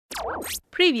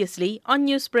Previously on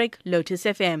Newsbreak, Lotus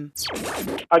FM.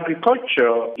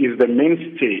 Agriculture is the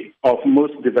mainstay of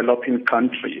most developing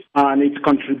countries, and it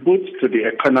contributes to the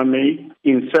economy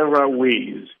in several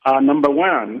ways. Number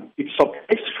one, it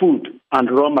supplies food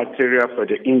and raw material for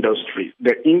the industry.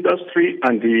 The industry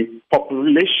and the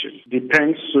population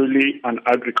depend solely on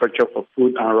agriculture for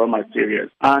food and raw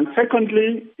materials. And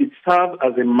secondly, it serves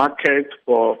as a market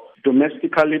for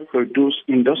domestically produced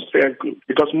industrial goods,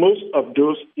 because most of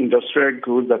those industrial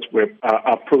goods that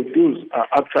are produced are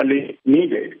actually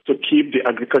needed to keep the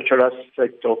agricultural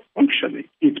sector functioning.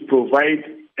 It provides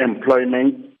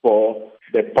employment for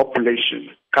the population,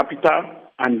 capital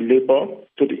and labor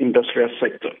to the industrial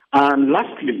sector. And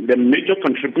lastly, the major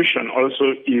contribution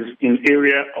also is in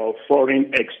area of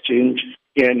foreign exchange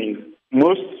earnings.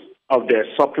 Most of the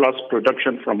surplus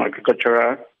production from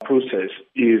agricultural process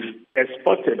is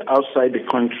exported outside the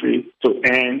country to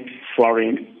earn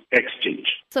foreign exchange.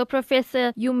 So,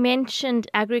 Professor, you mentioned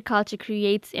agriculture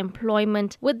creates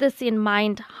employment. With this in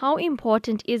mind, how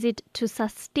important is it to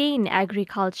sustain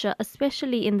agriculture,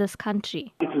 especially in this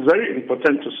country? It is very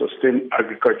important to sustain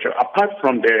agriculture. Apart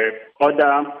from the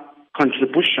other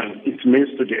contribution it makes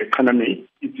to the economy,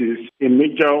 it is a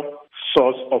major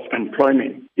source of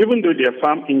employment. Even though their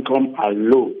farm income are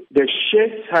low, the sheer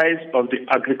size of the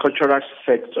agricultural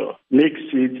sector makes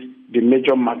it the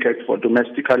major market for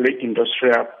domestically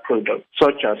industrial products,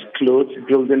 such as clothes,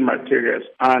 building materials,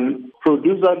 and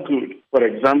producer goods, for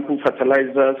example,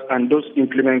 fertilizers and those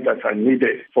implements that are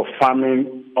needed for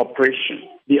farming operation.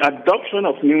 The adoption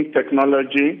of new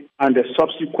technology and the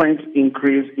subsequent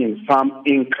increase in farm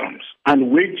incomes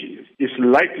and wages is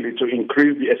likely to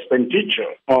increase the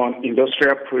expenditure on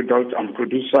industrial products and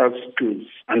producers' goods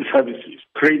and services,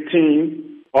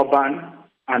 creating urban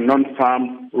and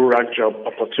non-farm rural job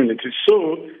opportunities.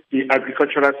 So the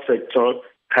agricultural sector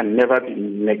can never be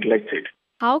neglected.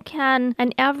 How can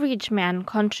an average man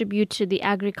contribute to the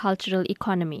agricultural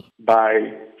economy?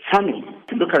 By farming.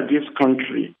 If you look at this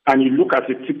country and you look at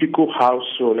a typical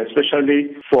household,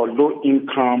 especially for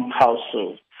low-income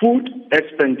households, food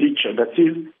expenditure, that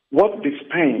is what they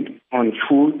spend on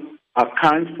food,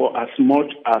 accounts for as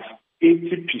much as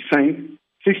 80%,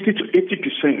 60 to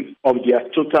 80% of their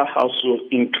total household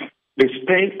income. They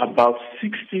spend about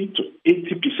 60 to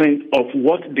 80% of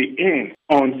what they earn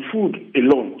on food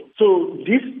alone. So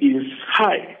this is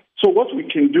high. So what we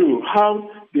can do, how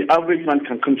the average man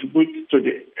can contribute to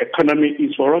the economy,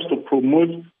 is for us to promote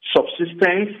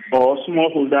subsistence or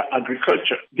smallholder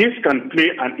agriculture. This can play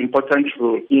an important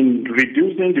role in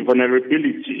reducing the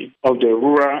vulnerability of the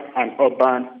rural and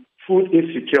urban food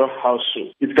insecure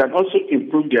households. It can also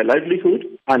improve their livelihood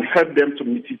and help them to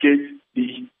mitigate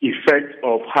the effect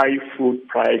of high food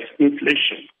price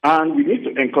inflation. And we need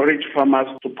to encourage farmers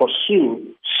to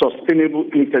pursue sustainable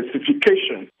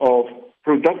intensification of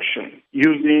production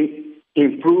using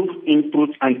improved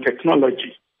inputs and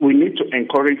technology. We need to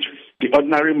encourage the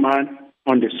ordinary man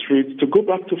on the street to go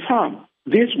back to farm.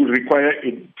 This will require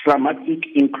a dramatic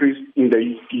increase in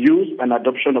the use and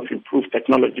adoption of improved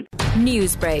technology.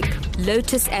 Newsbreak,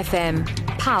 Lotus FM,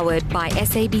 powered by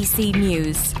SABC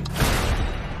News.